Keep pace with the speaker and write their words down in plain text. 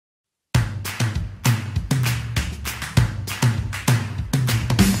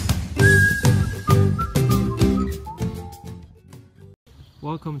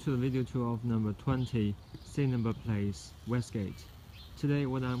Welcome to the video tour of number 20, Cinnabar Place, Westgate. Today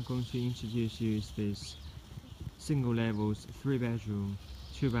what I'm going to introduce you is this single levels 3-bedroom,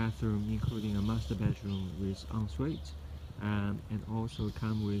 2-bathroom, including a master bedroom with ensuite, and also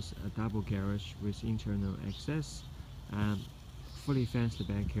come with a double garage with internal access, fully fenced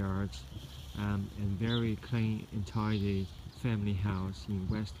backyard, and very clean and tidy family house in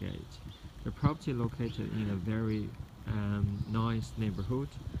Westgate. The property located in a very nice neighborhood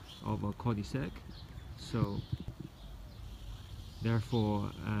of a cul-de-sac, so therefore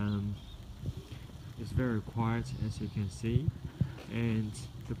it's very quiet, as you can see, and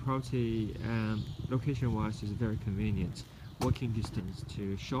the property location wise is very convenient, walking distance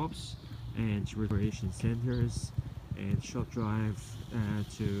to shops and recreation centers, and short drive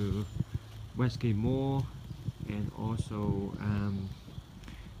to Westgate Mall, and also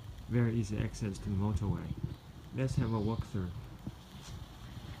very easy access to the motorway. Let's have a walkthrough.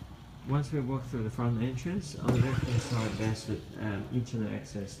 Once we walk through the front entrance, on the left hand side there's the internal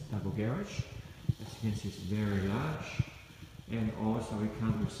access double garage. As you can see, it's very large, and also it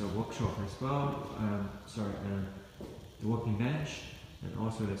comes with a workshop as well. The working bench, and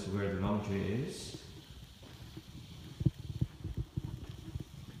also that's where the laundry is.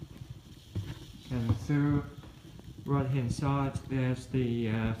 And through right hand side there's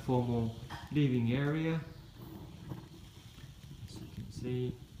the formal living area.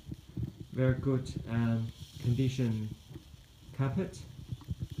 See, very good condition carpet,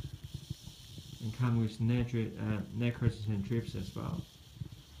 and come with neck curtains and drips as well.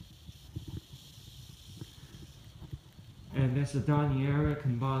 And that's the dining area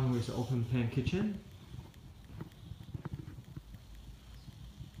combined with open plan kitchen.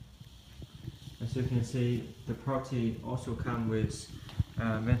 As you can see, the property also comes with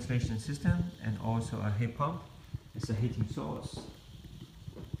ventilation system and also a heat pump. It's a heating source.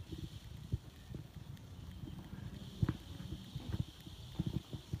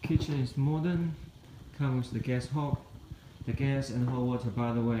 Kitchen is modern, comes with the gas hob. The gas and hot water,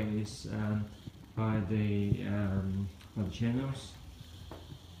 by the way, is by the channels,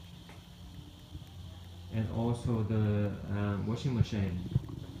 and also the washing machine.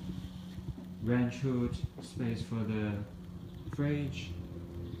 Range hood, space for the fridge,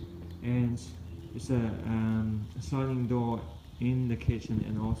 and it's a sliding door in the kitchen,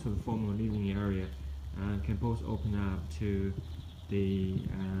 and also the formal living area can both open up to the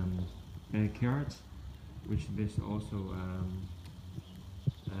backyard, which there's also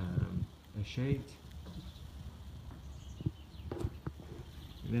a shade.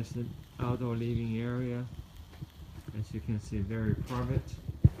 That's the outdoor living area. As you can see, very private.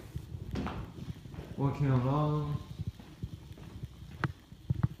 Walking along,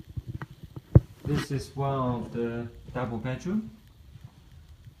 this is one of the double bedroom,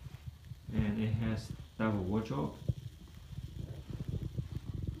 and it has double wardrobe.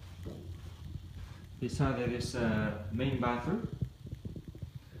 Beside it is a main bathroom,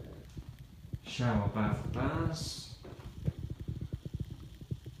 shower bath,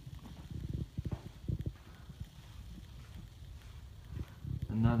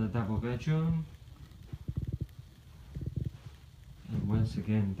 another double bedroom, and once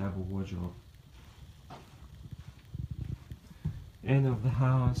again double wardrobe. End of the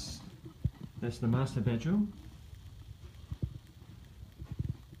house, that's the master bedroom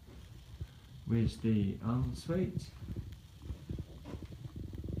with the ensuite,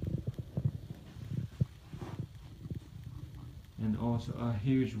 and also a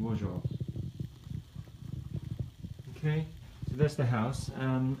huge wardrobe. Okay, so that's the house.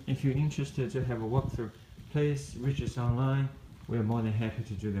 If you're interested to have a walkthrough, please reach us online. We're more than happy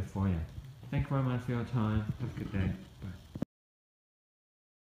to do that for you. Thank you very much for your time. Have a good day. Bye.